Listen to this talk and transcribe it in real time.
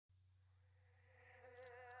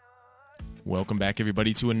Welcome back,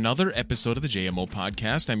 everybody, to another episode of the JMO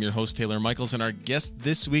podcast. I'm your host, Taylor Michaels, and our guest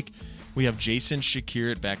this week, we have Jason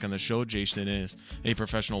Przekurat back on the show. Jason is a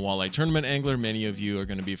professional walleye tournament angler. Many of you are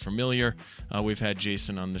going to be familiar. We've had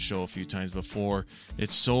Jason on the show a few times before.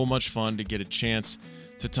 It's so much fun to get a chance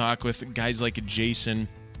to talk with guys like Jason,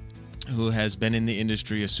 who has been in the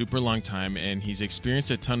industry a super long time, and he's experienced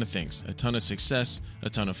a ton of things, a ton of success, a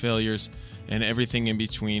ton of failures, and everything in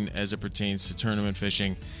between as it pertains to tournament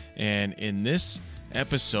fishing. And in this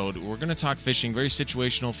episode, we're going to talk fishing, very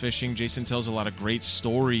situational fishing. Jason tells a lot of great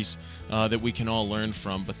stories that we can all learn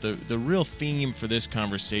from, but the real theme for this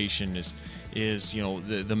conversation is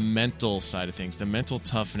the mental side of things, the mental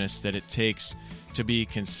toughness that it takes to be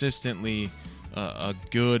consistently a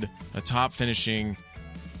top finishing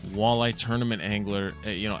walleye tournament angler,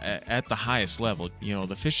 at the highest level.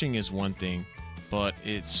 The fishing is one thing, but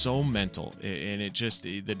it's so mental, and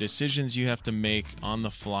the decisions you have to make on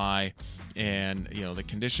the fly, and the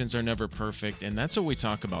conditions are never perfect, and that's what we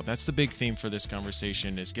talk about. That's the big theme for this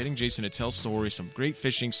conversation, is getting Jason to tell stories, some great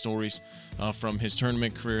fishing stories from his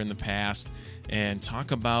tournament career in the past, and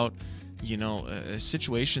talk about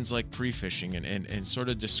situations like pre-fishing and sort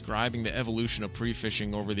of describing the evolution of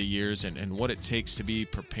pre-fishing over the years and what it takes to be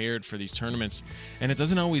prepared for these tournaments. And it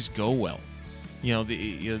doesn't always go well.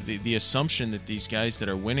 The assumption that these guys that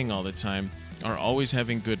are winning all the time are always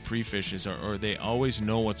having good pre-fishes or they always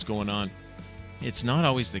know what's going on. It's not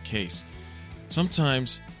always the case.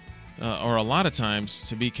 Sometimes, or a lot of times,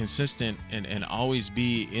 to be consistent and always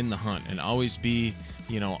be in the hunt and always be,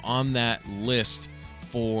 on that list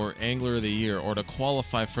for Angler of the Year or to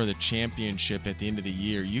qualify for the championship at the end of the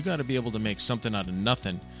year, you got to be able to make something out of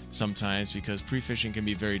nothing sometimes, because pre-fishing can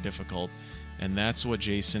be very difficult. And that's what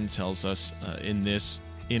Jason tells us in this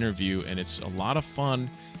interview, and it's a lot of fun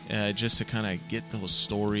just to kind of get those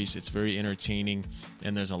stories. It's very entertaining,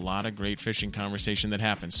 and there's a lot of great fishing conversation that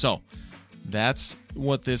happens. So that's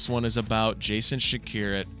what this one is about. Jason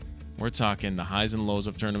Przekurat. We're talking the highs and lows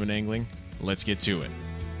of tournament angling. Let's get to it.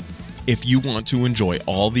 If you want to enjoy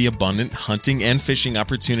all the abundant hunting and fishing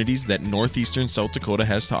opportunities that northeastern South Dakota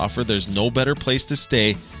has to offer, there's no better place to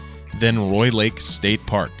stay than Roy Lake State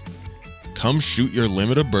Park. Come shoot your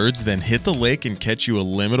limit of birds, then hit the lake and catch you a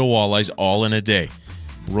limit of walleyes all in a day.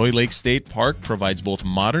 Roy Lake State Park provides both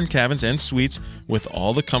modern cabins and suites with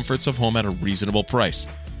all the comforts of home at a reasonable price.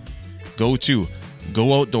 Go to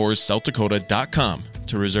GoOutdoorsSouthDakota.com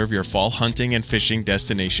to reserve your fall hunting and fishing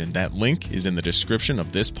destination. That link is in the description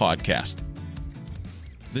of this podcast.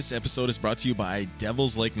 This episode is brought to you by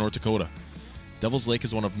Devil's Lake, North Dakota. Devil's Lake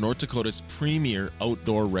is one of North Dakota's premier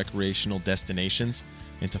outdoor recreational destinations.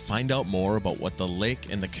 And to find out more about what the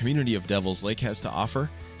lake and the community of Devil's Lake has to offer,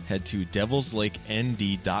 head to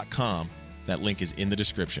devilslakend.com. That link is in the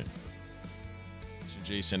description.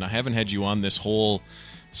 Jason, I haven't had you on this whole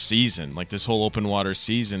season, like this whole open water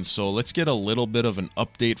season, so let's get a little bit of an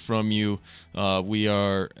update from you. We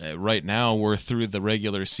are, right now, we're through the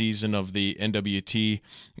regular season of the NWT,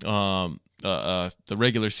 the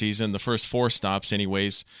regular season, the first 4 stops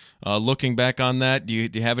anyways. Looking back on that, do you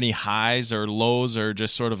have any highs or lows, or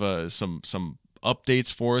just sort of some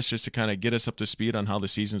updates for us, just to kind of get us up to speed on how the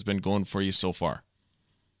season's been going for you so far?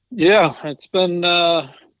 Yeah, it's been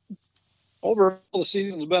overall the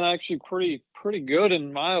season's been actually pretty good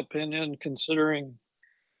in my opinion, considering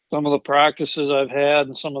some of the practices I've had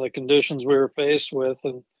and some of the conditions we were faced with.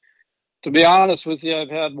 And to be honest with you, I've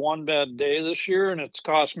had one bad day this year, and it's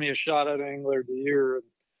cost me a shot at Angler of the Year.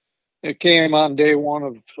 It came on day one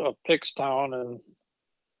of Pickstown, and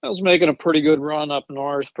I was making a pretty good run up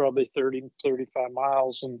north, probably 35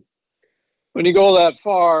 miles. And when you go that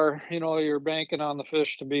far, you're banking on the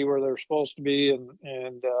fish to be where they're supposed to be, and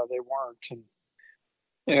they weren't.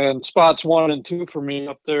 And spots 1 and 2 for me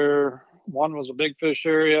up there, one was a big fish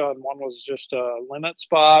area and one was just a limit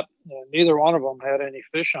spot, and neither one of them had any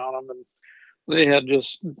fish on them. And they had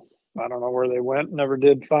just, I don't know where they went, never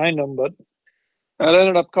did find them, but that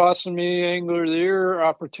ended up costing me Angler of the Year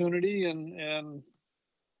opportunity. And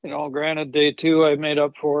granted, day 2 I made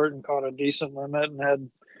up for it and caught a decent limit and had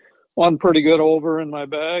one pretty good over in my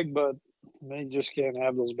bag, but they just can't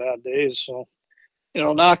have those bad days. So,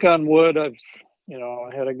 knock on wood, I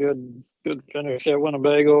had a good finish at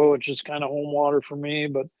Winnebago, which is kind of home water for me,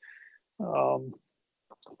 but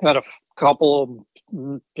had a couple of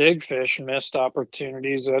big fish missed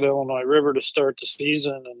opportunities at Illinois River to start the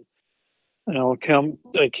season. And,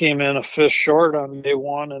 I came in a fish short on day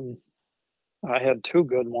 1, and I had 2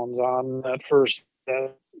 good ones on that first.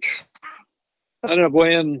 I ended up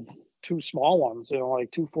weighing 2 small ones,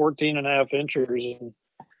 like 2 14.5 inchers. And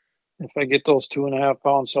if I get those 2.5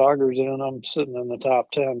 pound saugers in, I'm sitting in the top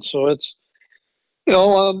 10. So it's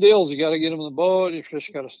One of them deals, you got to get them in the boat. Your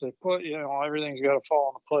fish got to stay put. Everything's got to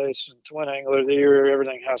fall into place. And to win Angler of the Year,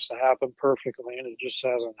 everything has to happen perfectly, and it just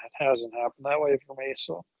hasn't happened that way for me.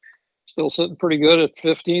 So still sitting pretty good at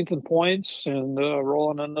 15th in points and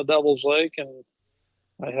rolling into Devil's Lake. And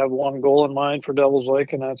I have one goal in mind for Devil's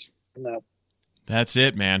Lake, and that's that. That's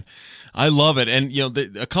it, man. I love it. And,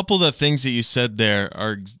 a couple of the things that you said there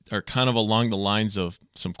are kind of along the lines of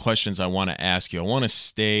some questions I want to ask you. I want to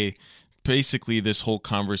stay basically this whole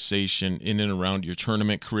conversation in and around your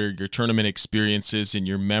tournament career, your tournament experiences, and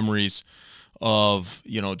your memories of,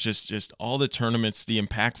 just all the tournaments, the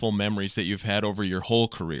impactful memories that you've had over your whole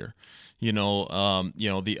career.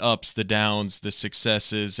 The ups, the downs, the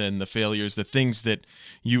successes, and the failures, the things that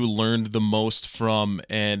you learned the most from.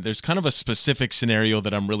 And there's kind of a specific scenario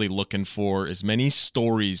that I'm really looking for, as many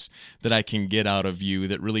stories that I can get out of you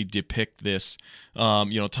that really depict this,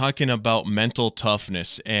 talking about mental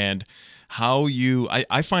toughness and how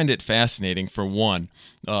I find it fascinating, for one,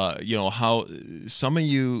 how some of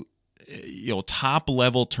you, top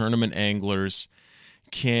level tournament anglers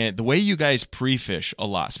the way you guys pre-fish a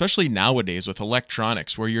lot, especially nowadays with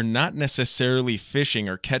electronics, where you're not necessarily fishing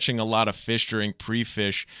or catching a lot of fish during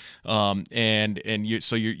pre-fish, so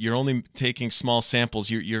you're only taking small samples.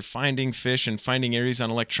 You're finding fish and finding areas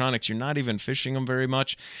on electronics. You're not even fishing them very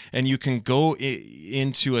much, and you can go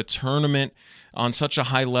into a tournament on such a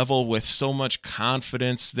high level with so much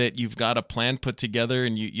confidence that you've got a plan put together.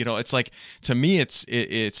 And it's like, to me,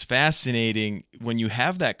 it's fascinating when you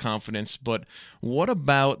have that confidence. But what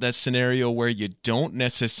about that scenario where you don't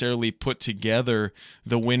necessarily put together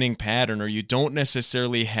the winning pattern, or you don't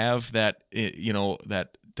necessarily have that,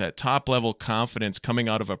 that top level confidence coming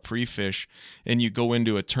out of a pre-fish, and you go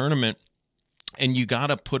into a tournament and you got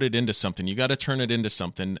to put it into something. You got to turn it into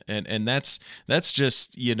something. And that's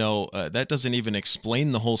just, that doesn't even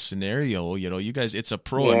explain the whole scenario. You guys, it's a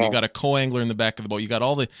pro, and you got a co-angler in the back of the boat. You got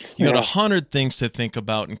you got 100 things to think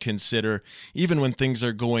about and consider, even when things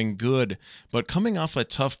are going good. But coming off a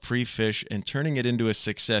tough pre-fish and turning it into a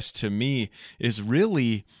success, to me, is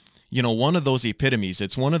really, one of those epitomes.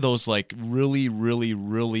 It's one of those like really, really,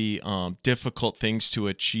 really difficult things to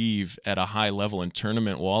achieve at a high level in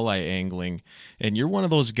tournament walleye angling. And you're one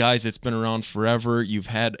of those guys that's been around forever. You've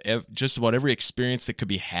had just about every experience that could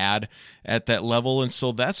be had at that level. And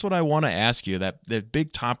so that's what I want to ask you, that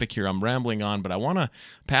big topic here. I'm rambling on, but I want to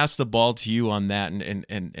pass the ball to you on that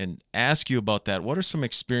and ask you about that. What are some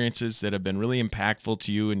experiences that have been really impactful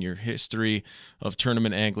to you in your history of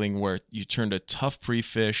tournament angling, where you turned a tough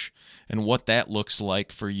pre-fish, and what that looks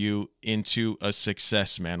like for you into a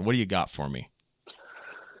success, man? What do you got for me?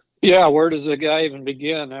 Yeah, where does a guy even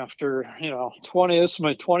begin after, 20? This is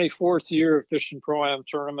my 24th year of fishing pro-am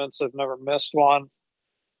tournaments. I've never missed one,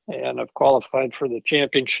 and I've qualified for the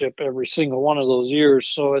championship every single one of those years.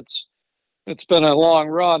 So it's been a long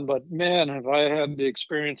run, but man, have I had the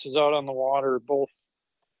experiences out on the water, both,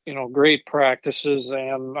 great practices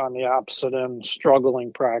and on the opposite end,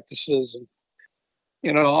 struggling practices.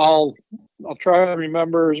 And I'll try to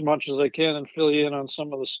remember as much as I can and fill you in on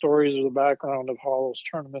some of the stories or the background of how those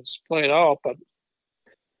tournaments played out. But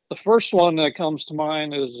the first one that comes to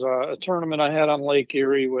mind is a tournament I had on Lake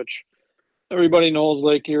Erie, which everybody knows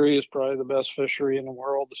Lake Erie is probably the best fishery in the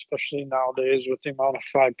world, especially nowadays with the amount of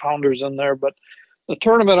 5-pounders in there. But the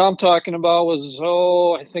tournament I'm talking about was,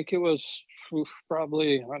 I think it was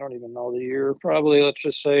probably, I don't even know the year, probably, let's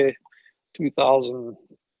just say 2007,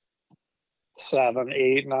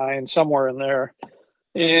 8, 9, somewhere in there.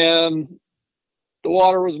 And the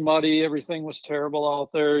water was muddy. Everything was terrible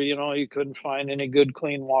out there. You couldn't find any good,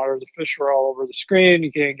 clean water. The fish were all over the screen.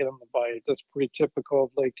 You can't get them to bite. That's pretty typical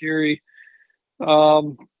of Lake Erie.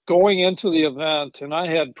 Going into the event, and I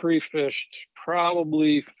had pre-fished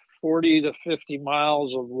probably 40 to 50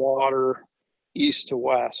 miles of water east to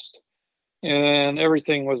west, and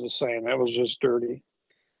everything was the same. It was just dirty.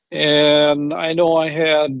 And I know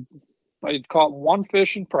I'd caught one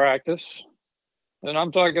fish in practice, and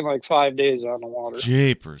I'm talking like 5 days on the water.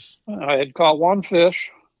 Japers. I had caught one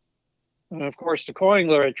fish. And of course, the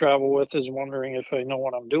co-angler I travel with is wondering if I know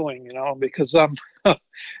what I'm doing, because I'm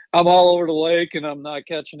I'm all over the lake and I'm not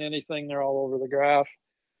catching anything. They're all over the graph.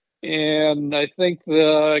 And I think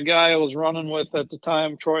the guy I was running with at the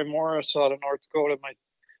time, Troy Morris out of North Dakota, my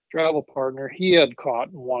travel partner, he had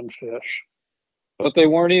caught one fish, but they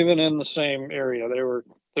weren't even in the same area. They were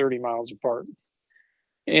 30 miles apart.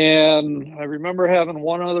 And I remember having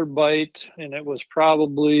one other bite, and it was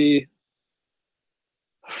probably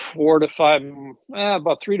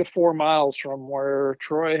about 3 to 4 miles from where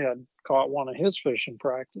Troy had caught one of his fish in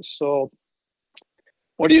practice. So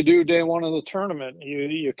what do you do day one of the tournament?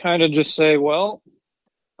 You kind of just say, well,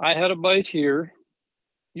 I had a bite here.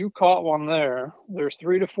 You caught one there. They're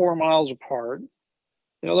 3 to 4 miles apart.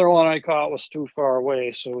 The other one I caught was too far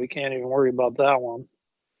away, so we can't even worry about that one.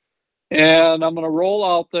 And I'm going to roll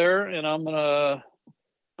out there, and I'm going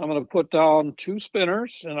to put down 2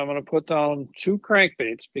 spinners, and I'm going to put down 2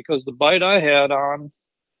 crankbaits, because the bite I had on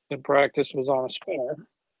in practice was on a spinner.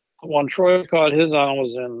 The one Troy caught his on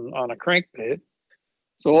was on a crankbait.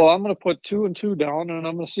 So I'm going to put 2 and 2 down, and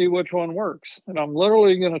I'm going to see which one works. And I'm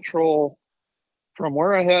literally going to troll from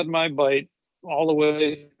where I had my bite all the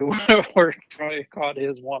way to where Troy caught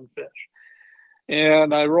his one fish.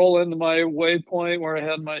 And I roll into my waypoint where I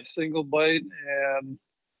had my single bite, and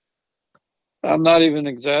I'm not even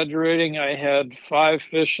exaggerating. I had 5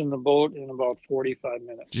 fish in the boat in about 45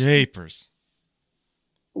 minutes. Japers.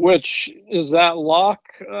 Which, is that luck?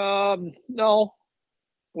 No.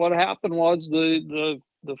 What happened was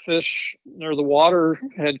the fish, or the water,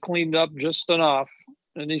 had cleaned up just enough.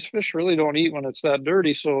 And these fish really don't eat when it's that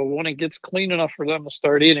dirty. So when it gets clean enough for them to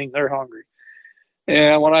start eating, they're hungry.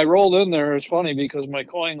 And when I rolled in there, it's funny because my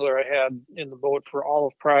co-angler I had in the boat for all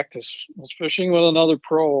of practice was fishing with another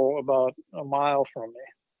pro about a mile from me.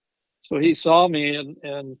 So he saw me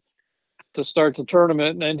and to start the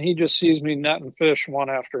tournament, and he just sees me netting fish one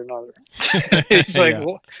after another. He's like,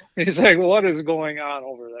 Yeah. he's like, what is going on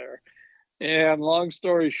over there? And long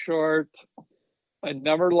story short, I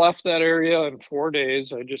never left that area in 4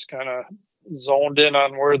 days. I just kind of zoned in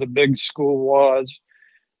on where the big school was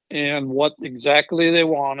and what exactly they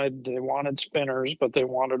wanted. They wanted spinners, but they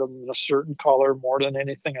wanted them in a certain color more than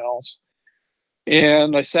anything else.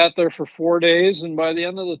 And I sat there for 4 days, and by the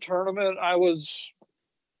end of the tournament,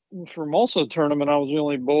 for most of the tournament, I was the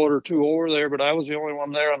only boat or 2 over there, but I was the only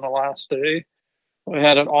one there on the last day. I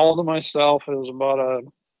had it all to myself. It was about a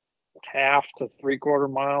half to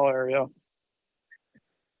 3/4 mile area.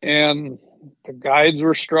 And the guides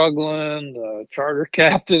were struggling, the charter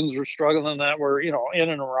captains were struggling that were, in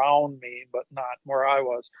and around me, but not where I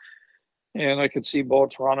was. And I could see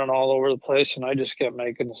boats running all over the place, and I just kept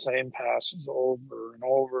making the same passes over and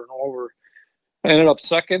over and over. I ended up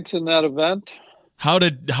second in that event. How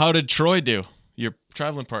did Troy do, your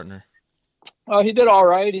traveling partner? He did all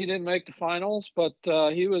right. He didn't make the finals, but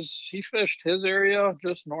he fished his area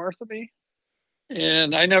just north of me.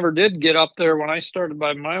 And I never did get up there. When I started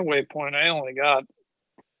by my waypoint, I only got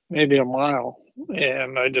maybe a mile.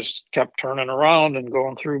 And I just kept turning around and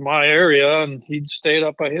going through my area, and he'd stayed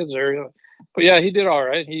up by his area. But yeah, he did all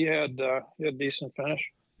right. He had a decent finish.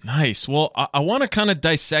 Nice. Well, I want to kind of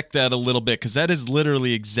dissect that a little bit, because that is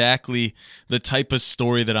literally exactly the type of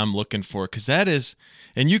story that I'm looking for. Because that is,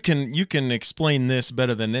 and you can explain this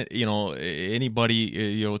better than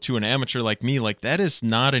anybody to an amateur like me. Like, that is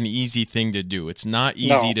not an easy thing to do. It's not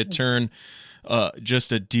easy to turn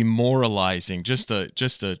just a demoralizing, just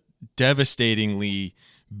a devastatingly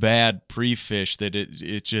bad pre-fish that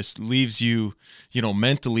it just leaves you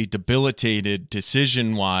mentally debilitated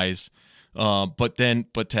decision wise. But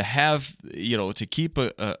to have, to keep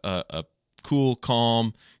a cool,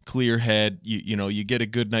 calm, clear head, you get a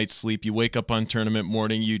good night's sleep, you wake up on tournament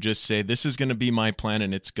morning, you just say, this is going to be my plan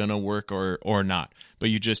and it's going to work or not. But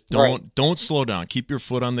you just don't slow down, keep your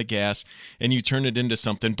foot on the gas, and you turn it into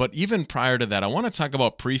something. But even prior to that, I want to talk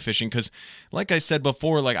about pre-fishing, because like I said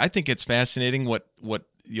before, like, I think it's fascinating what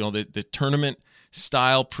the tournament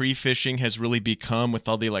style pre-fishing has really become with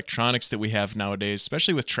all the electronics that we have nowadays,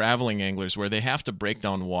 especially with traveling anglers, where they have to break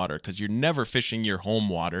down water, because you're never fishing your home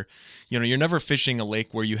water. You're never fishing a lake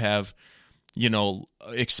where you have,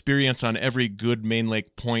 experience on every good main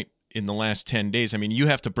lake point in the last 10 days. I mean, you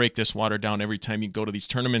have to break this water down every time you go to these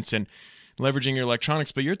tournaments and leveraging your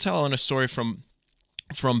electronics. But you're telling a story from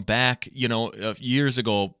back, years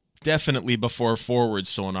ago, definitely before forward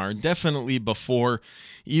sonar, definitely before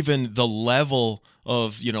even the level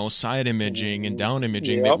of, side imaging and down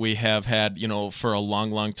imaging that we have had, for a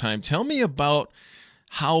long, long time. Tell me about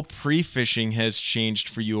how pre-fishing has changed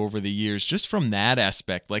for you over the years, just from that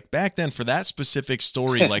aspect. Like, back then, for that specific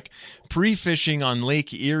story, like pre-fishing on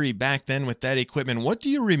Lake Erie back then with that equipment, what do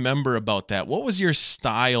you remember about that? What was your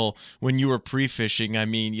style when you were pre-fishing? I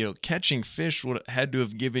mean, catching fish had to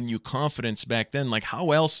have given you confidence back then. Like,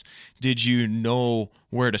 how else did you know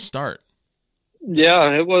where to start? Yeah,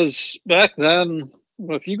 it was back then.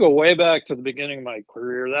 If you go way back to the beginning of my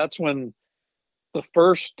career, that's when the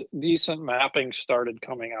first decent mapping started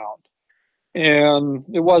coming out. And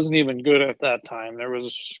it wasn't even good at that time. There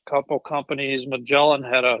was a couple companies. Magellan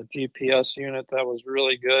had a GPS unit that was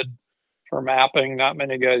really good for mapping. Not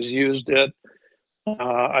many guys used it.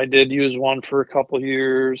 I did use one for a couple of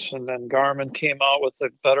years, and then Garmin came out with a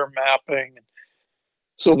better mapping.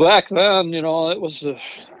 So back then, there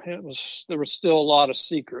was still a lot of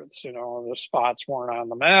secrets. The spots weren't on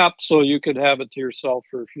the map, so you could have it to yourself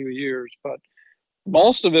for a few years. But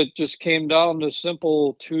most of it just came down to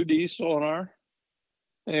simple 2D sonar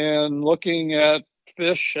and looking at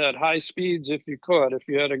fish at high speeds if you could. If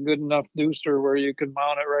you had a good enough booster where you could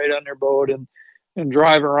mount it right on your boat and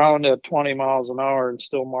drive around at 20 miles an hour and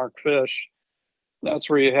still mark fish,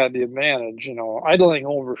 that's where you had the advantage. Idling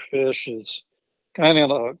over fish is kind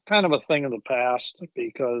of a thing of the past,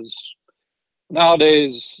 because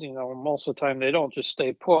nowadays, most of the time they don't just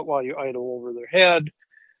stay put while you idle over their head.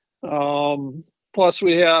 Plus,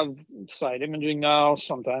 we have side imaging now.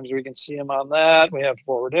 Sometimes we can see them on that. We have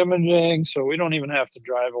forward imaging, so we don't even have to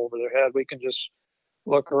drive over their head. We can just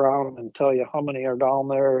look around and tell you how many are down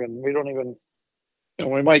there, and we don't even.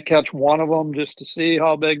 We might catch one of them just to see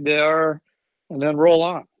how big they are, and then roll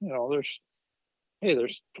on.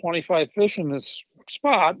 There's 25 fish in this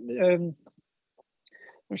spot, and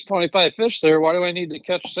there's 25 fish there. Why do I need to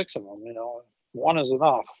catch 6 of them? One is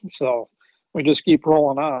enough. So we just keep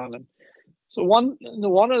rolling on. And so one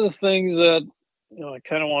of the things that I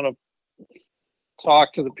kind of want to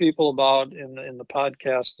talk to the people about in the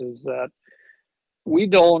podcast is that we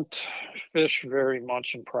don't fish very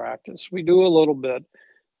much in practice. We do a little bit.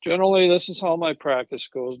 Generally, this is how my practice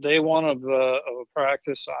goes. Day one of a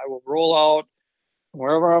practice, I will roll out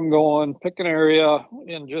wherever I'm going, pick an area,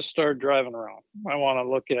 and just start driving around. I want to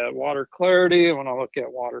look at water clarity. I want to look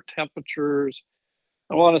at water temperatures.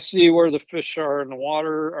 I want to see where the fish are in the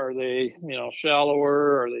water. Are they,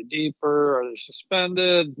 shallower? Are they deeper? Are they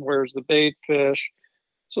suspended? Where's the bait fish?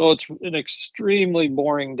 So it's an extremely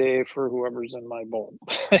boring day for whoever's in my boat.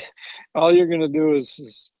 All you're going to do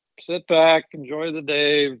is sit back, enjoy the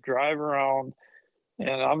day, drive around.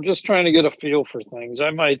 And I'm just trying to get a feel for things.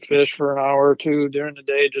 I might fish for an hour or two during the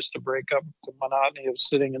day just to break up the monotony of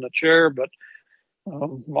sitting in a chair. But a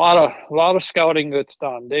lot of scouting gets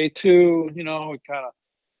done. Day two, we kind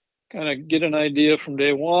of get an idea from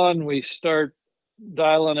day one. We start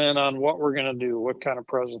dialing in on what we're going to do, what kind of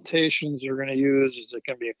presentations we're going to use. Is it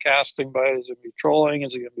going to be a casting bite? Is it going to be trolling?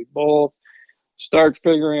 Is it going to be both? Start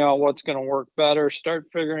figuring out what's going to work better. Start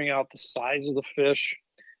figuring out the size of the fish.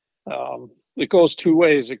 It goes two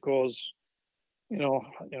ways. It goes,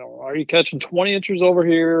 are you catching 20 inches over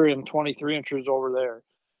here and 23 inches over there?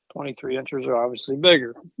 23 inches are obviously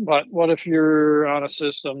bigger. But what if you're on a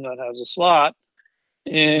system that has a slot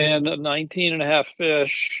and a 19 and a half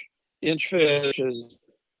inch fish is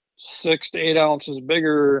 6 to 8 ounces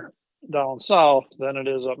bigger down south than it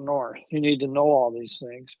is up north? You need to know all these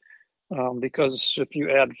things, because if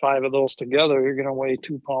you add 5 of those together, you're going to weigh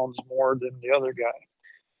 2 pounds more than the other guy.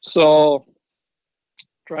 So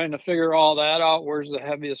trying to figure all that out, where's the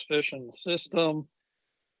heaviest fish in the system.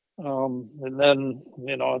 And then,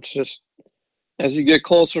 it's just, as you get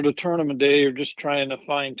closer to tournament day, you're just trying to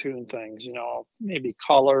fine tune things, maybe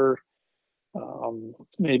color,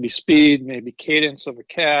 maybe speed, maybe cadence of a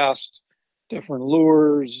cast, different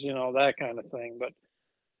lures, that kind of thing. But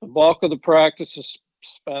the bulk of the practice is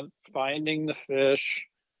spent finding the fish,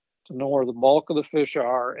 to know where the bulk of the fish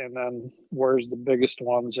are, and then where's the biggest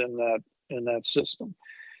ones in that system,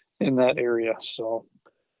 in that area. So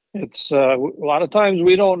it's a lot of times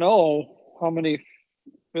we don't know how many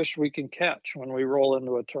fish we can catch when we roll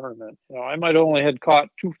into a tournament. I might only had caught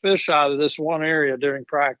 2 fish out of this one area during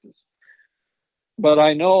practice, but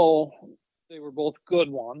I know they were both good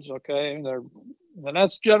ones. Okay. And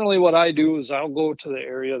that's generally what I do, is I'll go to the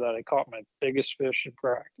area that I caught my biggest fish in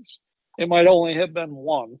practice. It might only have been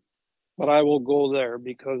one, but I will go there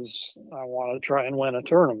because I want to try and win a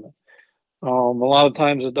tournament. A lot of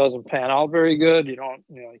times it doesn't pan out very good. You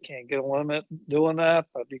can't get a limit doing that,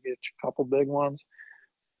 but you get a couple big ones.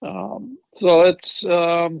 So it's,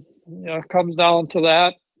 it comes down to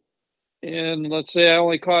that. And let's say I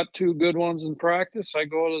only caught 2 good ones in practice. I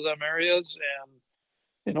go to them areas and,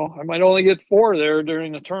 I might only get 4 there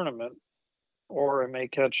during the tournament, or I may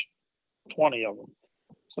catch 20 of them.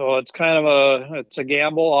 So it's kind of it's a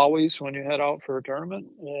gamble always when you head out for a tournament,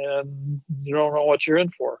 and you don't know what you're in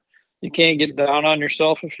for. You can't get down on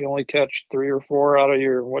yourself if you only catch 3 or 4 out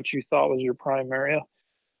of what you thought was your prime area.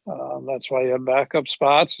 That's why you have backup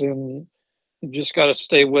spots, and you just got to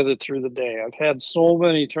stay with it through the day. I've had so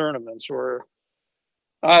many tournaments where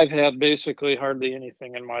I've had basically hardly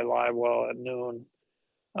anything in my live well at noon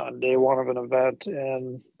on day one of an event,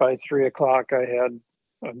 and by 3 o'clock I had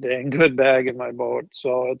a dang good bag in my boat.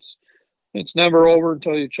 So it's never over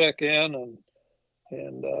until you check in,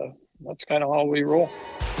 and that's kind of how we roll.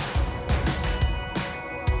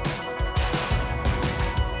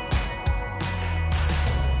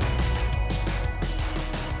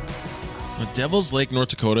 Devil's Lake, North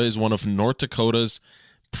Dakota is one of North Dakota's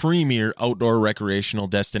premier outdoor recreational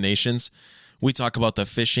destinations. We talk about the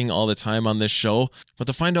fishing all the time on this show, but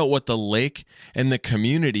to find out what the lake and the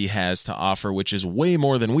community has to offer, which is way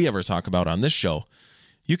more than we ever talk about on this show,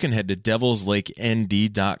 you can head to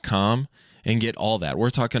devilslakend.com and get all that. We're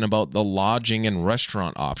talking about the lodging and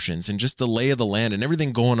restaurant options and just the lay of the land and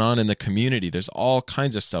everything going on in the community. There's all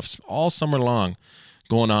kinds of stuff all summer long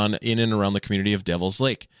going on in and around the community of Devil's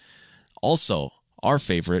Lake. Also, our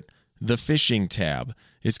favorite, the fishing tab.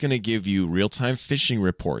 It's going to give you real-time fishing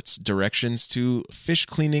reports, directions to fish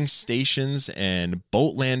cleaning stations and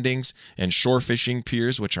boat landings and shore fishing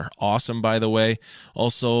piers, which are awesome, by the way.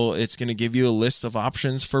 Also, it's going to give you a list of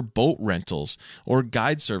options for boat rentals or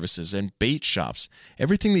guide services and bait shops.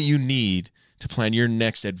 Everything that you need to plan your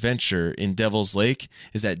next adventure in Devil's Lake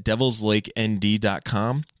is at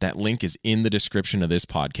devilslakend.com. That link is in the description of this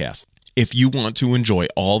podcast. If you want to enjoy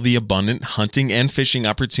all the abundant hunting and fishing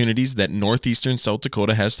opportunities that northeastern South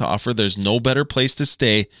Dakota has to offer, there's no better place to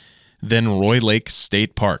stay than Roy Lake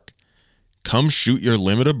State Park. Come shoot your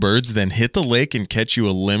limit of birds, then hit the lake and catch you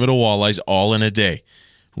a limit of walleyes all in a day.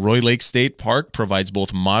 Roy Lake State Park provides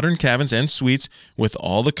both modern cabins and suites with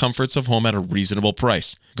all the comforts of home at a reasonable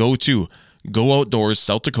price. Go to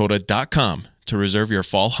GoOutdoorsSouthDakota.com to reserve your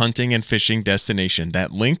fall hunting and fishing destination.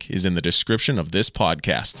 That link is in the description of this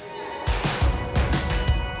podcast.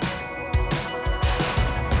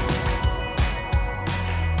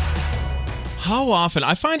 How often,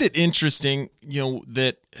 I find it interesting,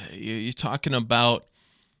 that you're talking about,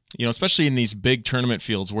 especially in these big tournament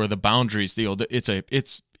fields where the boundaries,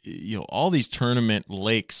 it's all these tournament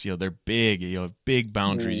lakes, they're big, big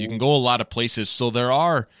boundaries. You can go a lot of places. So there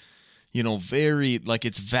are,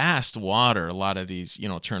 it's vast water, a lot of these,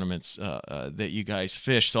 tournaments that you guys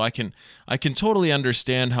fish. So I can totally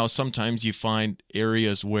understand how sometimes you find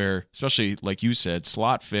areas where, especially like you said,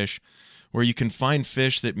 slot fish, where you can find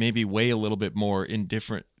fish that maybe weigh a little bit more in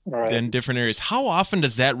different areas. How often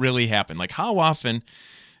does that really happen? Like how often,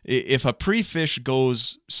 if a pre-fish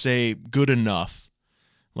goes, say, good enough,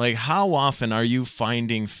 like how often are you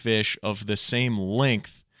finding fish of the same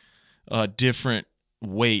length, different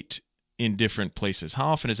weight in different places? How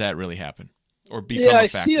often does that really happen or become a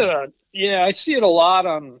factor? I see it a lot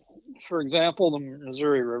on, for example, the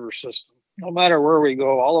Missouri River system. No matter where we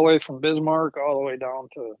go, all the way from Bismarck all the way down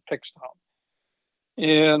to Pickstown.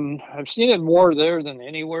 And I've seen it more there than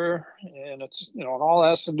anywhere. And it's, it all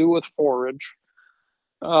has to do with forage.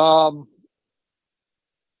 Other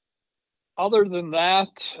than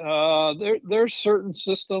that, there's certain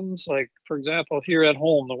systems, like, for example, here at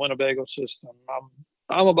home, the Winnebago system.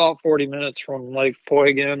 I'm about 40 minutes from Lake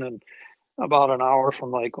Poygan and about an hour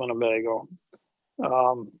from Lake Winnebago.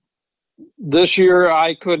 This year,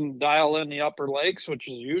 I couldn't dial in the upper lakes, which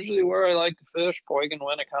is usually where I like to fish, Poygan,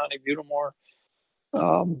 Winneconne, Butamore.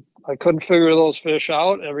 I couldn't figure those fish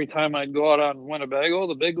out. Every time I'd go out on Winnebago,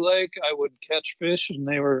 the big lake, I would catch fish, and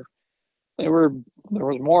there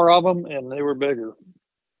was more of them, and they were bigger.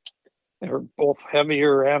 They were both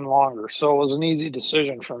heavier and longer, so it was an easy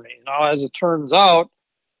decision for me. Now, as it turns out,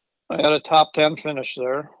 I had a top 10 finish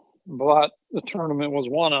there, but the tournament was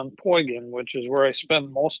won on Poygan, which is where I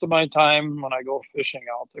spend most of my time when I go fishing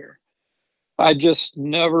out there. I just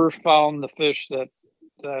never found the fish that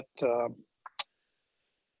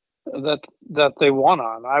they won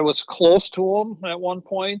on. I was close to them at one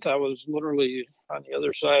point. I was literally on the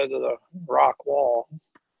other side of the rock wall.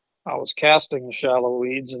 I was casting the shallow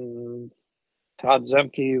weeds, and Todd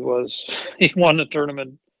Zemke he won the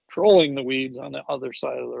tournament trolling the weeds on the other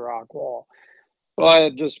side of the rock wall. So I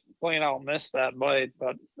had just plain out missed that bite,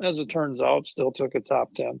 but as it turns out, still took a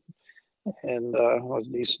top 10 and was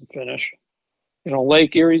a decent finish.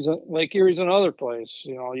 Lake Erie's another place.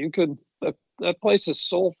 That place is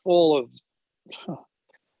so full of,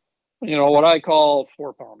 what I call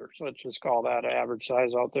 4-pounders. Let's just call that average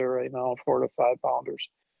size out there right now, 4 to 5 pounders.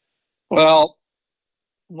 Well,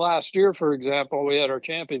 last year, for example, we had our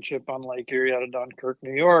championship on Lake Erie out of Dunkirk,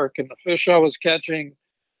 New York, and the fish I was catching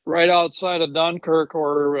right outside of Dunkirk,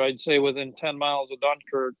 or I'd say within 10 miles of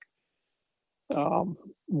Dunkirk,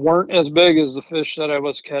 weren't as big as the fish that I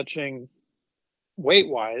was catching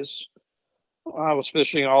weight-wise. I was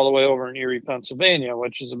fishing all the way over in Erie, Pennsylvania,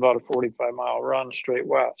 which is about a 45-mile run straight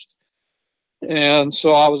west. And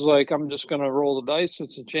so I was like, I'm just going to roll the dice.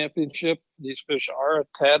 It's a championship. These fish are a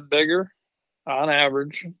tad bigger on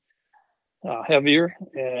average, heavier,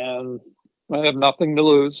 and I have nothing to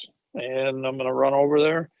lose. And I'm going to run over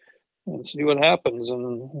there and see what happens.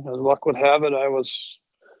 And as luck would have it, I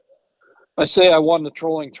won the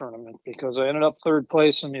trolling tournament because I ended up third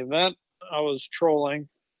place in the event. I was trolling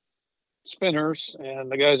spinners,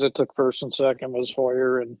 and the guys that took first and second was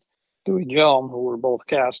Hoyer and Dewey Jelm, who were both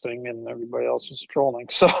casting, and everybody else was trolling.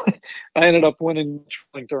 So I ended up winning the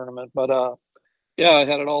trolling tournament. But yeah, I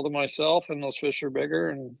had it all to myself, and those fish are bigger,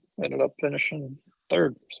 and ended up finishing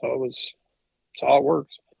third. So it's how it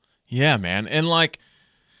works. Yeah, man. And like,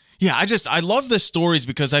 yeah, I love the stories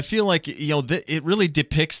because I feel like, you know, it really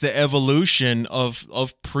depicts the evolution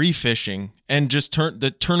of pre-fishing and just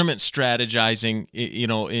the tournament strategizing, you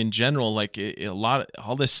know, in general. Like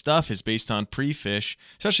all this stuff is based on pre-fish,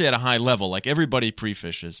 especially at a high level. Like everybody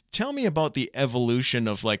pre-fishes. Tell me about the evolution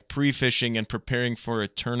of like pre-fishing and preparing for a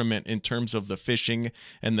tournament in terms of the fishing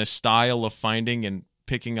and the style of finding and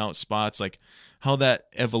picking out spots, like how that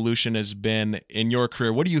evolution has been in your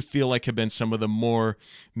career. What do you feel like have been some of the more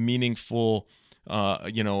meaningful,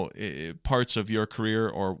 parts of your career,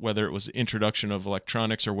 or whether it was introduction of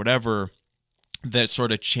electronics or whatever that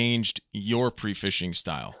sort of changed your pre-fishing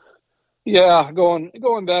style? Yeah,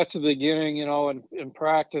 going back to the beginning, you know, in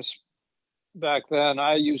practice back then,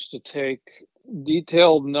 I used to take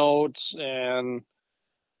detailed notes and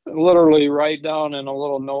literally write down in a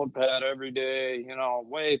little notepad every day, you know,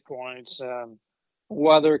 waypoints and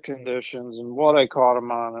weather conditions and what I caught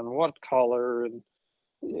them on and what color, and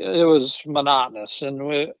it was monotonous. And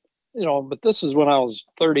but this is when I was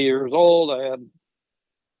 30 years old. I had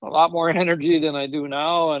a lot more energy than I do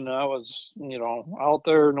now, and I was, you know, out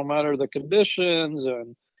there no matter the conditions,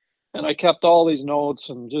 and I kept all these notes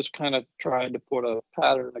and just kind of tried to put a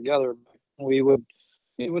pattern together. It would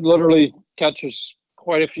literally catch us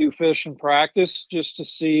quite a few fish in practice just to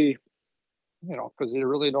see, you know, because you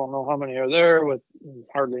really don't know how many are there with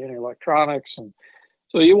hardly any electronics. And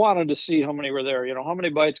so you wanted to see how many were there, you know, how many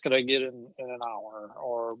bites could I get in an hour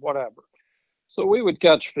or whatever. So we would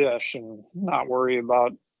catch fish and not worry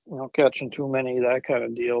about, you know, catching too many, that kind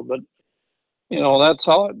of deal. But, you know, that's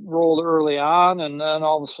how it rolled early on. And then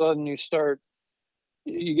all of a sudden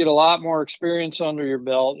you get a lot more experience under your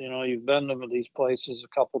belt. You know, you've been to these places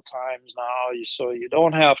a couple times now, so you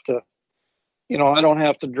don't have to, you know, I don't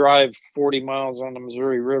have to drive 40 miles on the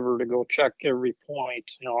Missouri River to go check every point.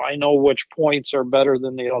 You know, I know which points are better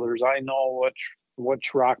than the others. I know which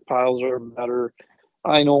rock piles are better.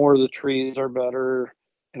 I know where the trees are better.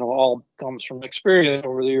 You know, all comes from experience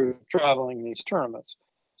over the years of traveling these tournaments.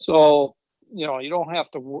 So, you know, you don't have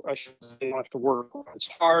to, I shouldn't say you don't have to work. It's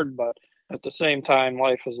hard, but at the same time,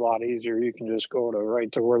 life is a lot easier. You can just go right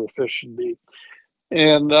to where the fish should be.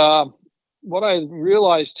 And what I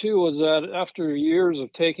realized too was that after years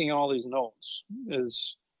of taking all these notes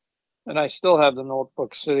and I still have the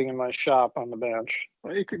notebook sitting in my shop on the bench.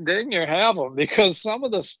 Well, you can dang near have them, because some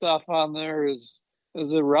of the stuff on there is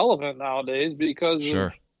irrelevant nowadays because Sure.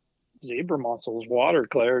 of zebra mussels, water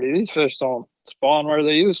clarity. These fish don't spawn where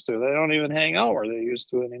they used to. They don't even hang out where they used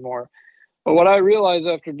to anymore. But what I realized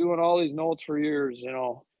after doing all these notes for years, you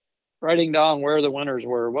know, writing down where the winners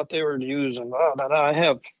were, what they were using, blah, blah, blah, I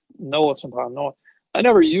have notes upon notes. I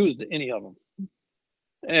never used any of them.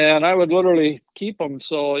 And I would literally keep them.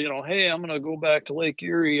 So, you know, hey, I'm going to go back to Lake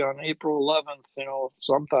Erie on April 11th, you know,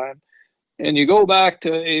 sometime. And you go back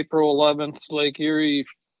to April 11th, Lake Erie,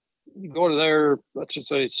 you go to there, let's just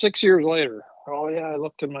say 6 years later. Oh, yeah, I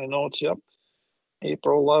looked in my notes. Yep.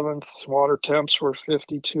 April 11th, water temps were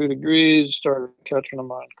 52 degrees, started catching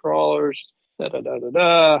them on crawlers,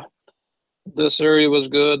 da-da-da-da-da. This area was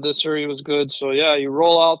good. This area was good. So, yeah, you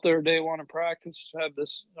roll out there day one of practice, have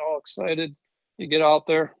this all excited. You get out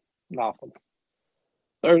there, nothing.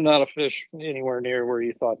 There's not a fish anywhere near where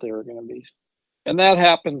you thought they were going to be. And that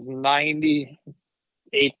happens 98%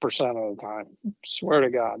 of the time. Swear to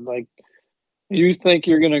God. Like, you think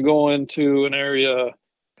you're going to go into an area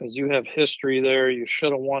because you have history there. You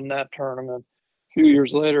should have won that tournament. A few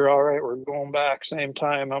years later, all right, we're going back same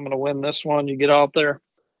time. I'm going to win this one. You get out there,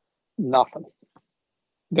 nothing.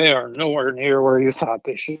 They are nowhere near where you thought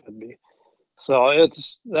they should be. So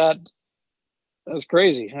that's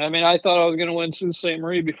crazy. I mean, I thought I was going to win Sault Ste.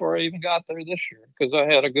 Marie before I even got there this year, because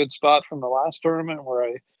I had a good spot from the last tournament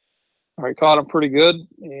where I caught them pretty good.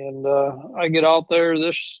 And I get out there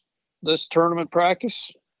this tournament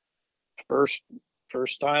practice, first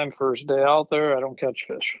time, first day out there, I don't catch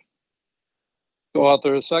fish. Go out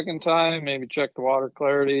there the second time, maybe check the water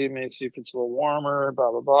clarity, maybe see if it's a little warmer, blah,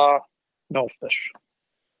 blah, blah. No fish.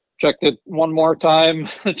 Checked it one more time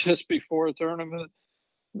just before the tournament,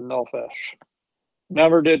 no fish.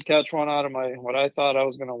 Never did catch one out of what I thought I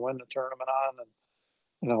was going to win the tournament on. And,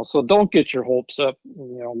 you know, so don't get your hopes up,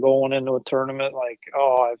 you know, going into a tournament like,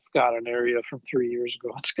 oh, I've got an area from 3 years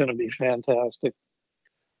ago. It's going to be fantastic.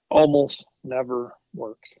 Almost never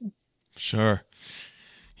works. Sure.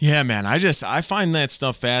 Yeah, man. I find that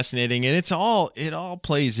stuff fascinating, and it all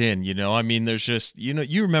plays in, I mean, there's just,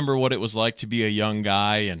 you remember what it was like to be a young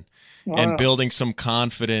guy and Oh, building some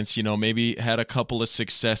confidence, maybe had a couple of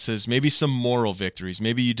successes, maybe some moral victories.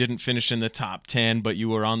 Maybe you didn't finish in the top 10, but you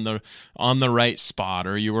were on the right spot,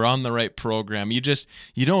 or you were on the right program. You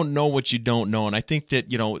don't know what you don't know. And I think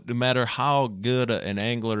that, no matter how good an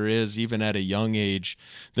angler is, even at a young age,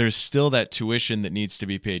 there's still that tuition that needs to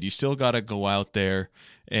be paid. You still got to go out there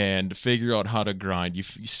and figure out how to grind. You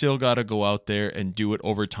still got to go out there and do it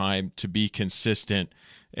over time to be consistent.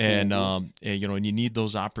 And, and you need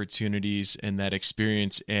those opportunities and that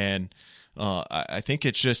experience. And I think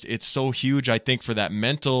it's so huge. I think for that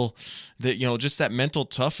just that mental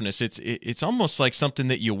toughness, it's almost like something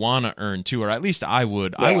that you want to earn too, or at least I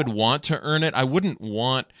would. yeah. I would want to earn it. I wouldn't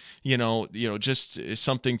want, just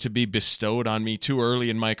something to be bestowed on me too early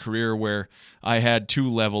in my career where I had too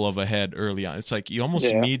level of a head early on. It's like you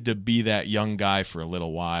almost Yeah. need to be that young guy for a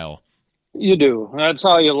little while. You do. That's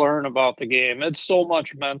how you learn about the game. It's so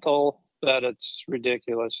much mental that it's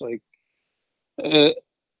ridiculous. Like, uh,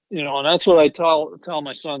 and that's what I tell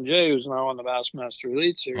my son Jay, who's now in the Bassmaster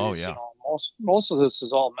Elite Oh Series. yeah. Most of this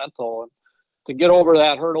is all mental, and to get over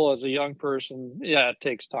that hurdle as a young person, yeah, it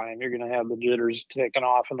takes time. You're going to have the jitters taken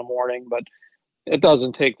off in the morning, but it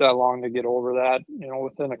doesn't take that long to get over that.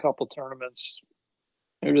 Within a couple tournaments,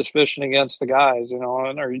 you're just fishing against the guys.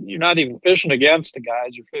 Or you're not even fishing against the guys;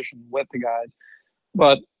 you're fishing with the guys,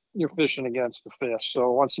 but you're fishing against the fish.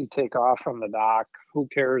 So once you take off from the dock, who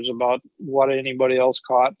cares about what anybody else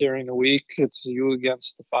caught during the week? It's you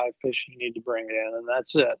against the 5 fish you need to bring in, and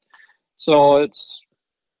that's it. So it's,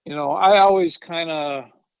 I always kind of,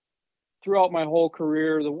 throughout my whole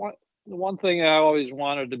career, the one thing I always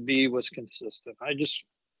wanted to be was consistent.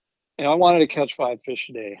 I wanted to catch 5 fish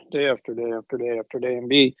a day after day after day after day, and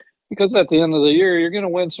because at the end of the year, you're going to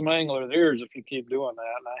win some angler of the years if you keep doing that.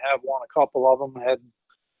 And I have won a couple of them. I had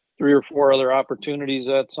 3 or 4 other opportunities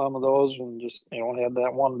at some of those, and just had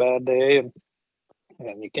that one bad day, and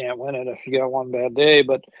you can't win it if you got one bad day.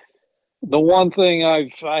 But the one thing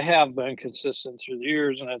I have been consistent through the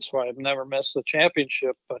years, and that's why I've never missed the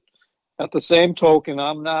championship. But at the same token,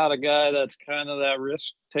 I'm not a guy that's kind of that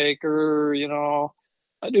risk taker.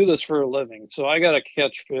 I do this for a living, so I got to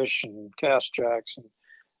catch fish and cast jacks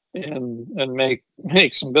and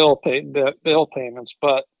make some bill payments.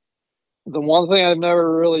 But the one thing I've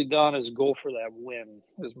never really done is go for that win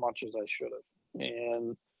as much as I should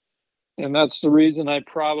have, and that's the reason I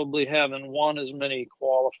probably haven't won as many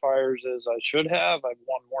qualifiers as I should have. I've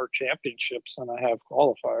won more championships than I have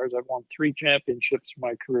qualifiers. I've won 3 championships in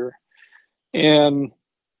my career, and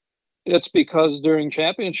it's because during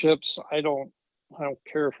championships I don't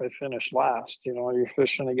care if I finish last. You're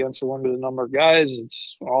fishing against a limited number of guys.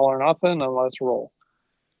 It's all or nothing, and let's roll.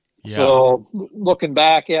 Yeah. So looking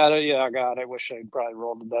back at it, yeah, God, I wish I'd probably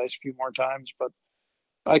rolled the dice a few more times. But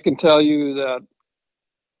I can tell you that,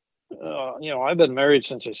 I've been married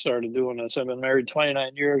since I started doing this. I've been married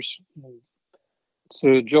 29 years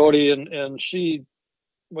to Jody, and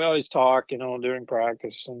we always talk, during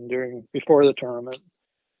practice and before the tournament.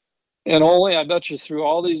 And I bet you through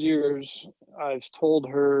all these years, I've told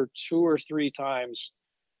her 2 or 3 times,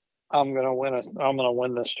 I'm going to win it. I'm going to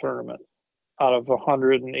win this tournament. Out of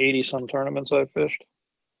 180 some tournaments I've fished,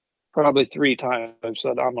 probably 3 times I've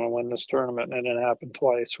said I'm going to win this tournament, and it happened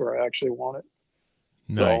twice where I actually won it.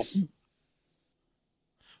 Nice.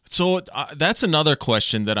 So that's another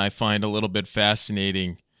question that I find a little bit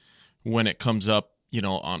fascinating when it comes up, in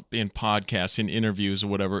podcasts, in interviews or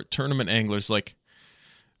whatever. Tournament anglers, like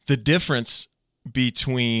the difference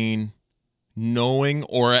between knowing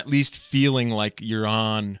or at least feeling like you're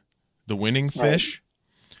on the winning fish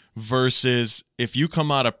versus if you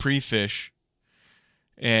come out of pre-fish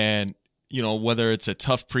and, whether it's a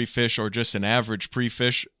tough pre-fish or just an average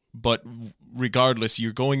pre-fish, but regardless,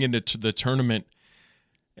 you're going into the tournament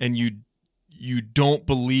and you don't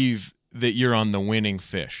believe that you're on the winning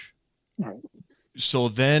fish. Right. So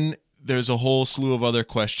then there's a whole slew of other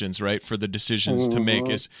questions, right, for the decisions to make.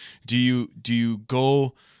 Is do you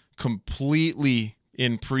go completely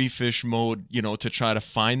in pre-fish mode, to try to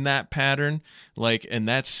find that pattern, and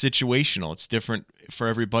that's situational. It's different for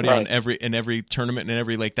everybody right. in every tournament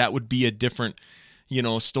and that would be a different,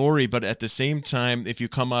 story. But at the same time, if you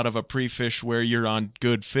come out of a pre-fish where you're on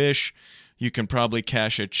good fish, you can probably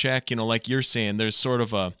cash a check. Like you're saying, there's sort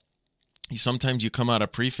of sometimes you come out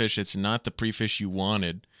of pre-fish, it's not the pre-fish you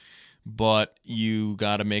wanted, but you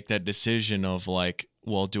got to make that decision of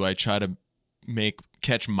well, do I try to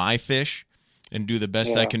catch my fish and do the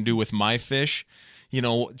best I can do with my fish,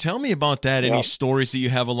 Tell me about that. Yeah. Any stories that you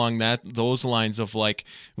have along those lines of like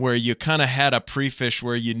where you kind of had a pre-fish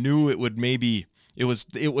where you knew it would maybe it was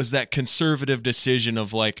that conservative decision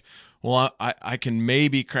of like, well, I can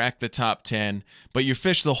maybe crack the top 10, but you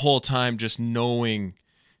fish the whole time just knowing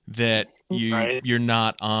that Right. you're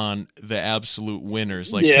not on the absolute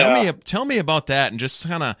winners. Like Yeah. tell me about that and just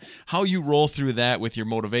kind of how you roll through that with your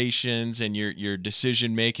motivations and your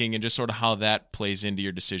decision making and just sort of how that plays into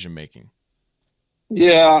your decision making.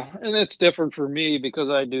 Yeah. And it's different for me because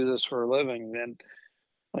I do this for a living. And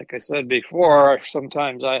like I said before,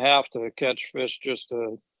 sometimes I have to catch fish just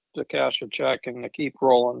to cash a check and to keep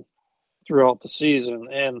rolling throughout the season.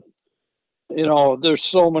 And, there's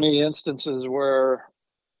so many instances where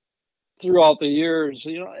throughout the years,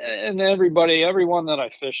 and everyone that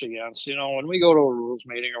I fish against, when we go to a rules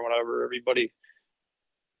meeting or whatever, everybody,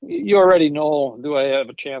 you already know, do I have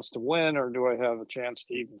a chance to win or do I have a chance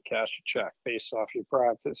to even cash a check based off your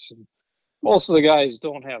practice? And most of the guys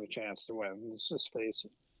don't have a chance to win. Let's just face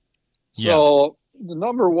it. Yeah. So the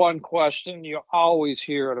number one question you always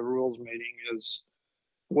hear at a rules meeting is,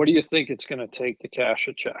 what do you think it's going to take to cash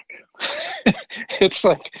a check? It's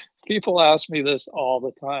like people ask me this all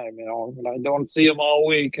the time, and I don't see them all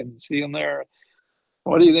week and see them there.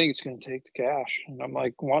 What do you think it's going to take to cash? And I'm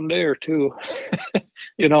like, 1 day or two,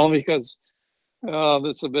 because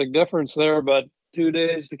that's a big difference there. But 2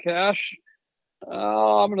 days to cash,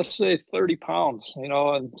 I'm going to say 30 pounds,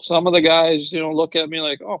 and some of the guys, look at me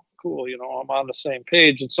like, oh, cool, I'm on the same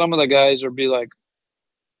page. And some of the guys will be like,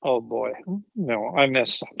 oh boy, I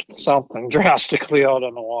missed something drastically out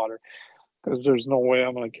on the water because there's no way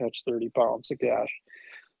I'm going to catch 30 pounds of cash.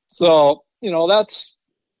 So,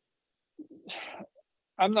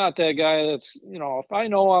 I'm not that guy that's, if I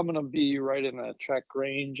know I'm going to be right in that check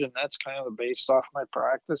range and that's kind of based off my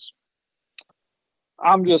practice,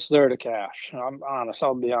 I'm just there to cash. I'm honest.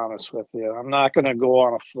 I'll be honest with you. I'm not going to go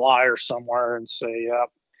on a flyer somewhere and say, yep,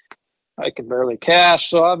 I can barely cash,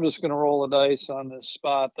 so I'm just going to roll the dice on this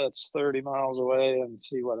spot that's 30 miles away and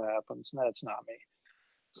see what happens. And that's not me.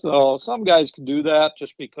 So some guys can do that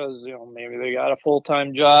just because, maybe they got a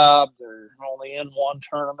full-time job, they're only in one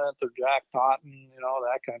tournament, they're jackpotting,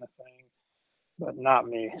 that kind of thing, but not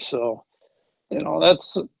me. So,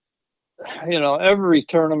 that's, every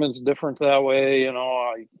tournament's different that way.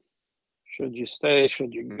 Should you stay,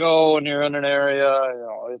 should you go when you're in an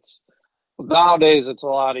area? Nowadays, it's a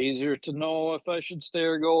lot easier to know if I should stay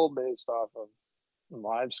or go based off of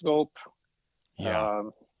live scope. Yeah.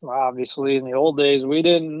 Obviously, in the old days, we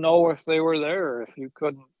didn't know if they were there. If you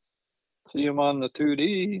couldn't see them on the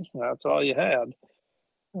 2D, that's all you had.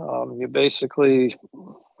 You basically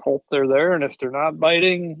hope they're there, and if they're not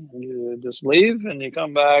biting, you just leave and you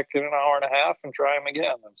come back in an hour and a half and try them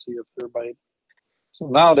again and see if they're biting. So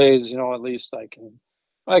nowadays, at least I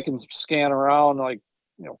can scan around, like,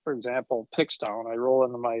 for example, Pickstown, I roll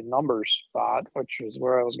into my numbers spot, which is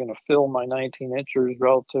where I was going to fill my 19 inchers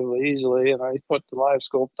relatively easily. And I put the live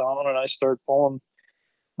scope down and I start pulling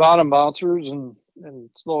bottom bouncers and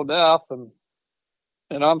slow depth.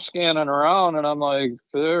 And I'm scanning around and I'm like,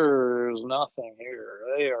 there's nothing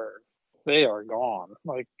here. They are gone.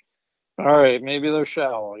 Like, all right, maybe they're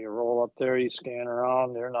shallow. You roll up there, you scan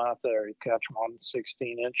around, they're not there. You catch one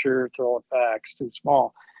 16 incher, throw it back, it's too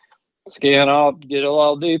small. Scan out, get a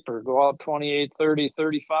little deeper, go out 28, 30,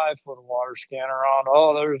 35 foot of water, scan around.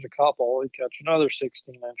 Oh, there's a couple. You catch another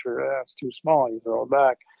 16 incher. That's too small. You throw it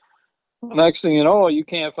back. Next thing you know, you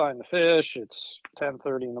can't find the fish. It's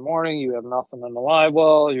 10:30 in the morning. You have nothing in the live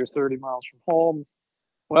well. You're 30 miles from home.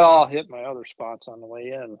 Well, I'll hit my other spots on the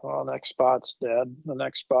way in. Well, next spot's dead. The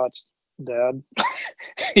next spot's dead.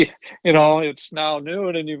 It's now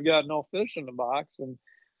noon and you've got no fish in the box. And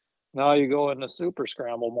now you go into super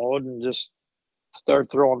scramble mode and just start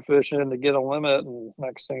throwing fish in to get a limit. And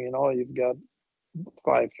next thing you know, you've got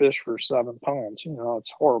 5 fish for 7 pounds.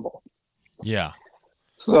 It's horrible. Yeah.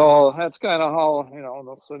 So that's kind of how,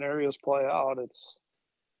 the scenarios play out. It's,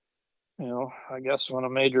 I guess when a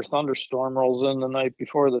major thunderstorm rolls in the night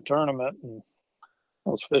before the tournament and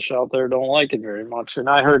those fish out there don't like it very much. And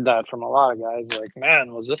I heard that from a lot of guys like,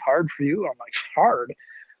 man, was it hard for you? I'm like, hard?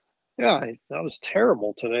 Yeah, that was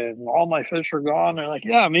terrible today. And all my fish are gone. They're like,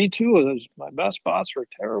 yeah, me too. My best spots were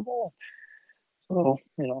terrible. So,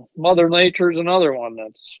 Mother Nature's another one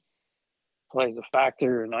that's plays a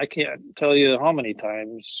factor. And I can't tell you how many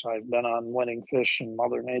times I've been on winning fish and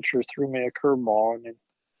Mother Nature threw me a curveball. And in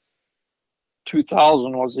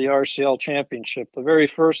 2000 was the RCL championship, the very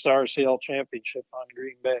first RCL championship on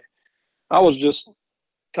Green Bay. I was just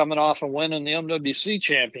coming off of winning the MWC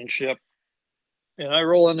championship. and I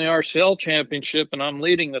roll in the RCL championship, and I'm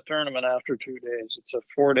leading the tournament after 2 days. It's a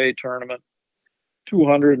 4-day tournament,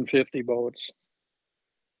 250 boats.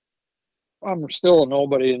 I'm still a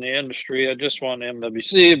nobody in the industry. I just won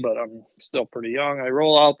MWC, but I'm still pretty young. I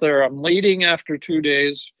roll out there. I'm leading after 2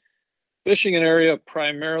 days, fishing an area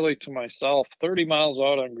primarily to myself, 30 miles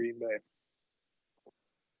out on Green Bay.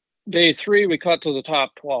 Day 3, we cut to the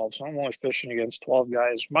top 12, so I'm only fishing against 12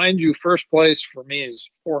 guys. Mind you, first place for me is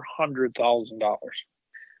 $400,000.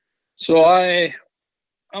 So I'm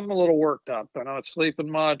a little worked up. I'm not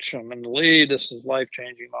sleeping much. I'm in the lead. This is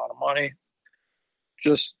life-changing amount of money.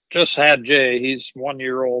 Just had Jay. He's 1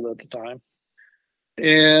 year old at the time.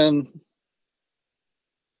 And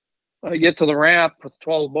I get to the ramp with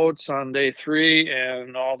 12 boats on day 3,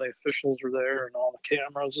 and all the officials are there and all the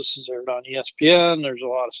cameras. This is aired on ESPN. There's a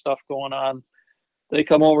lot of stuff going on. They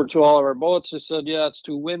come over to all of our boats. They said, yeah, it's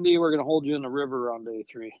too windy. We're going to hold you in the river on day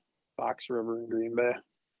 3, Fox River in Green Bay.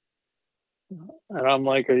 And I'm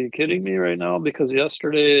like, are you kidding me right now? Because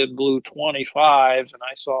yesterday it blew 25, and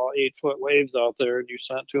I saw 8-foot waves out there, and you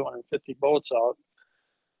sent 250 boats out.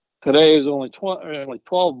 Today is only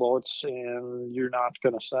 12 boats, and you're not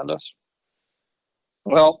going to send us.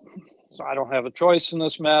 Well, so I don't have a choice in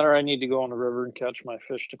this matter. I need to go in the river and catch my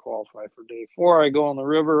fish to qualify for day 4. I go in the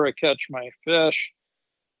river, I catch my fish.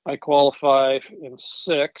 I qualify in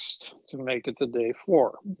 6th to make it to day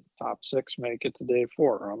 4. Top 6 make it to day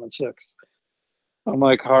 4. I'm in 6th. I'm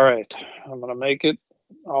like, all right, I'm going to make it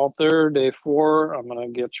out there day 4. I'm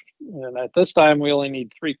going to get, and at this time we only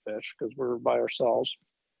need 3 fish because we're by ourselves.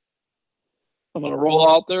 I'm going to roll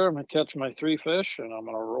out there. I'm going to catch my 3 fish, and I'm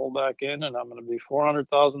going to roll back in, and I'm going to be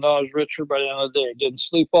 $400,000 richer by the end of the day. I didn't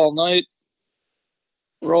sleep all night.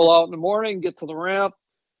 Roll out in the morning, get to the ramp.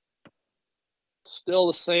 Still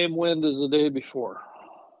the same wind as the day before.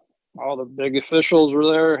 All the big officials were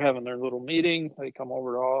there having their little meeting. They come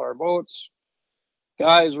over to all our boats.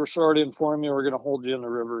 Guys were sort of informing me we're going to hold you in the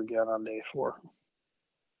river again on day 4.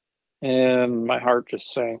 And my heart just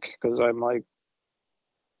sank because I'm like,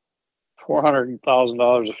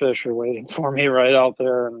 $400,000 of fish are waiting for me right out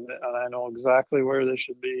there, and I know exactly where they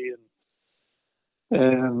should be,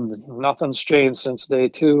 and nothing's changed since day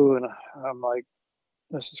 2, and I'm like,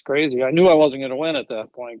 this is crazy. I knew I wasn't going to win at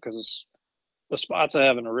that point because the spots I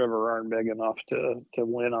have in the river aren't big enough to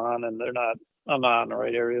win on, and I'm not in the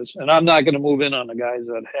right areas, and I'm not going to move in on the guys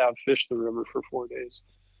that have fished the river for 4 days.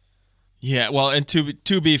 Yeah, well, and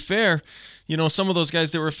to be fair, you know, some of those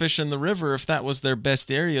guys that were fishing the river, if that was their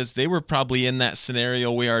best areas, they were probably in that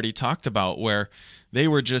scenario we already talked about where they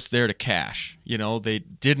were just there to cash. You know, they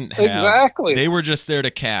didn't have exactly. They were just there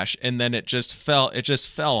to cash, and then it just fell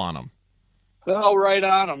on them. Fell right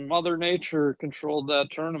on them. Mother Nature controlled that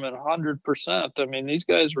tournament 100%. I mean, these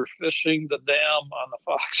guys were fishing the dam on the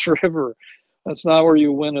Fox River. That's not where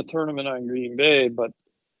you win a tournament on Green Bay, but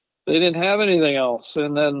they didn't have anything else.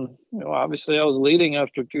 And then, you know, obviously I was leading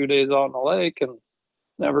after 2 days out in the lake and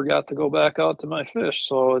never got to go back out to my fish.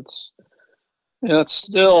 So it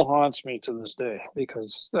still haunts me to this day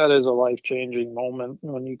because that is a life-changing moment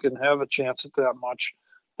when you can have a chance at that much.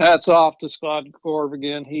 Hats off to Scott Corb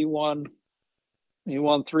again. He won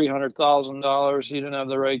 $300,000. He didn't have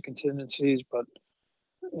the right contingencies, but,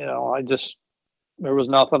 you know, there was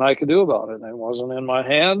nothing I could do about it. It wasn't in my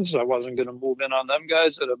hands. I wasn't going to move in on them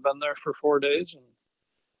guys that have been there for 4 days. And,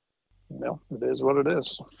 you know, it is what it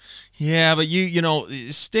is. Yeah, but you know,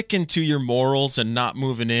 sticking to your morals and not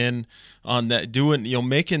moving in on that,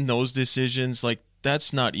 making those decisions, like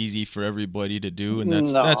that's not easy for everybody to do. And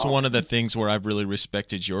that's one of the things where I've really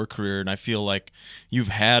respected your career. And I feel like you've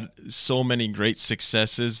had so many great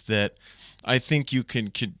successes that I think you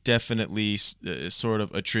could definitely sort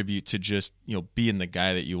of attribute to just, you know, being the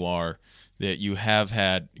guy that you are, that you have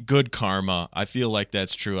had good karma. I feel like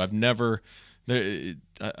that's true. I've never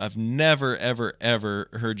ever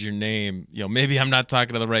heard your name. You know, maybe I'm not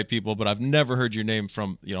talking to the right people, but I've never heard your name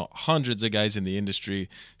from, you know, hundreds of guys in the industry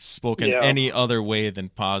spoken any other way than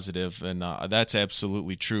positive. And that's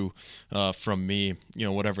absolutely true from me, you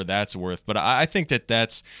know, whatever that's worth. But I think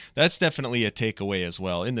that's definitely a takeaway as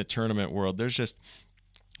well. In the tournament world, there's just,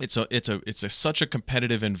 it's such a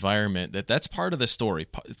competitive environment that's part of the story.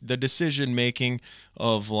 The decision making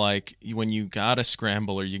of like when you gotta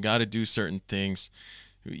scramble or you gotta do certain things,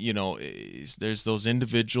 you know, there's those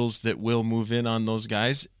individuals that will move in on those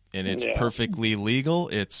guys, and it's perfectly legal.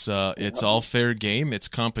 It's all fair game. It's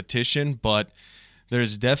competition, but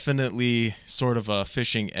there's definitely sort of a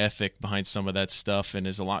fishing ethic behind some of that stuff, and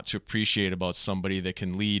there's a lot to appreciate about somebody that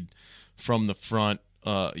can lead from the front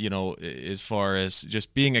as far as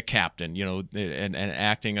just being a captain, and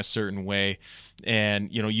acting a certain way.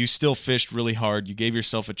 And, you still fished really hard. You gave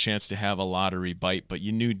yourself a chance to have a lottery bite, but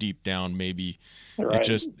you knew deep down maybe Right.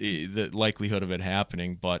 the likelihood of it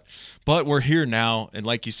happening. But we're here now. And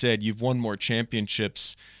like you said, you've won more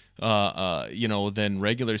championships, than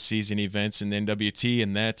regular season events in the NWT.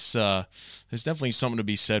 And that's, there's definitely something to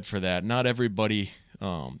be said for that. Not everybody's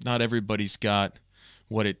got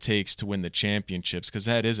what it takes to win the championships, because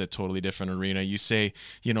that is a totally different arena. You say,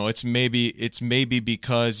 it's maybe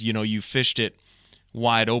because, you fished it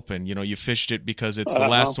wide open. You fished it because it's the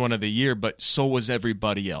last one of the year, but so was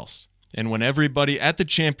everybody else. And when everybody at the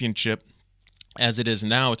championship, as it is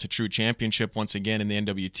now, it's a true championship once again in the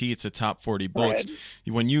NWT. It's the top 40 boats.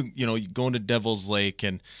 Right. When you go into Devil's Lake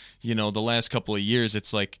and, the last couple of years,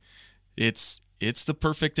 it's like, it's the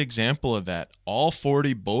perfect example of that. All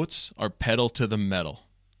 40 boats are pedal to the metal.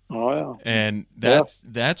 Oh, yeah. And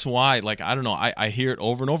that's why, like, I don't know, I hear it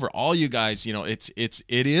over and over. All you guys, it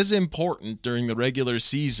is important during the regular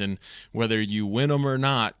season, whether you win them or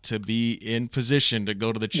not, to be in position to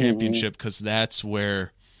go to the championship, because that's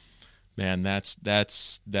where, man, that's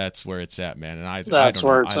where it's at, man. And I don't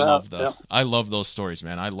know. I love those stories,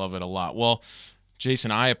 man. I love it a lot. Well,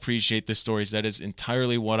 Jason, I appreciate the stories. That is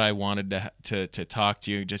entirely what I wanted to talk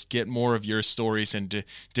to you. Just get more of your stories and to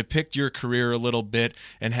depict your career a little bit,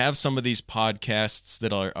 and have some of these podcasts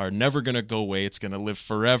that are never going to go away. It's going to live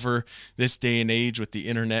forever. This day and age with the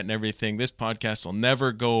internet and everything, this podcast will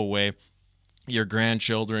never go away. Your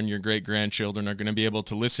grandchildren, your great-grandchildren are going to be able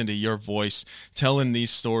to listen to your voice telling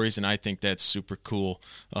these stories, and I think that's super cool.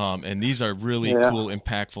 And these are really cool,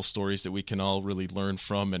 impactful stories that we can all really learn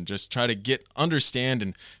from, and just try to understand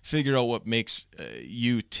and figure out what makes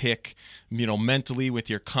you tick, mentally, with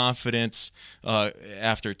your confidence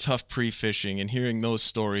after tough pre-fishing, and hearing those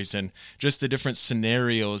stories and just the different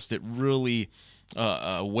scenarios that really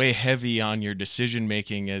weigh heavy on your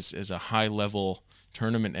decision-making as a high-level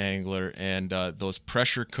tournament angler, and those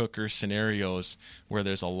pressure cooker scenarios where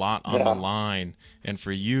there's a lot on the line. And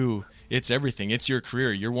for you, it's everything. It's your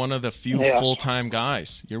career. You're one of the few full-time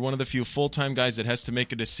guys. You're one of the few full-time guys that has to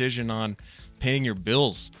make a decision on paying your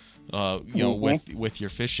bills, with your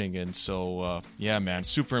fishing. And so, man,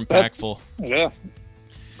 super impactful.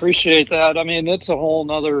 Appreciate that. I mean, it's a whole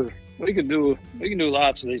nother. We can do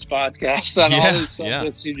lots of these podcasts on all these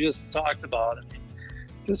subjects you just talked about. I mean,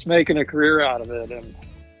 just making a career out of it, and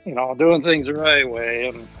doing things the right way,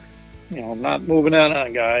 and not moving in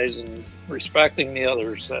on guys, and respecting the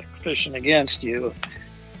others that are fishing against you.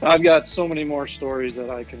 I've got so many more stories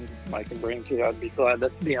that I can bring to you. I'd be glad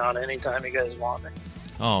to be on anytime you guys want me.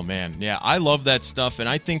 Oh man, yeah, I love that stuff, and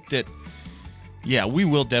I think that we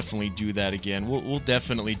will definitely do that again. We'll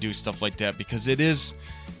definitely do stuff like that, because it is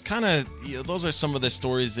kind of, those are some of the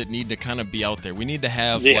stories that need to kind of be out there. We need to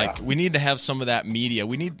have we need to have some of that media.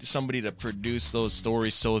 We need somebody to produce those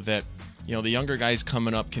stories so that the younger guys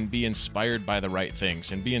coming up can be inspired by the right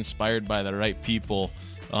things and be inspired by the right people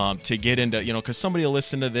to get into, because somebody will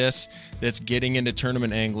listen to this that's getting into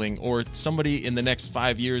tournament angling, or somebody in the next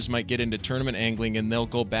 5 years might get into tournament angling, and they'll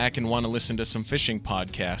go back and want to listen to some fishing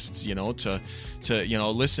podcasts, to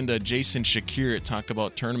listen to Jason Shakir talk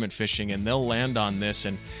about tournament fishing, and they'll land on this,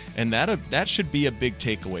 and that should be a big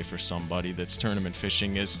takeaway for somebody that's tournament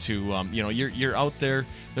fishing, is to you're out there.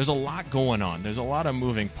 There's a lot going on. There's a lot of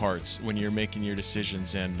moving parts when you're making your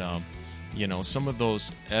decisions, and some of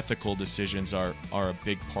those ethical decisions are a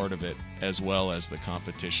big part of it, as well as the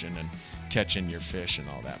competition and catching your fish and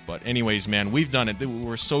all that. But anyways, man, we've done it.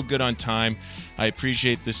 We're so good on time. I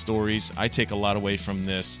appreciate the stories. I take a lot away from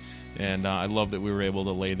this, and I love that we were able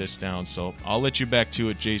to lay this down. So I'll let you back to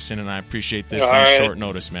it, Jason, and I appreciate this on short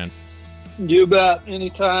notice, man. You bet.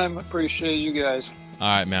 Anytime. Appreciate you guys. All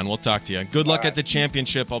right, man. We'll talk to you. Good luck at the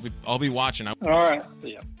championship. I'll be watching. All right.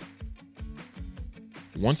 See ya.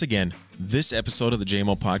 Once again, this episode of the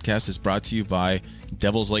JMO podcast is brought to you by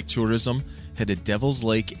Devil's Lake Tourism. Head to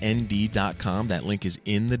devilslakend.com. That link is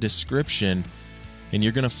in the description, and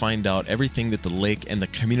you're going to find out everything that the lake and the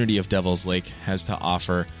community of Devil's Lake has to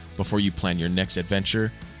offer before you plan your next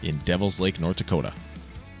adventure in Devil's Lake, North Dakota.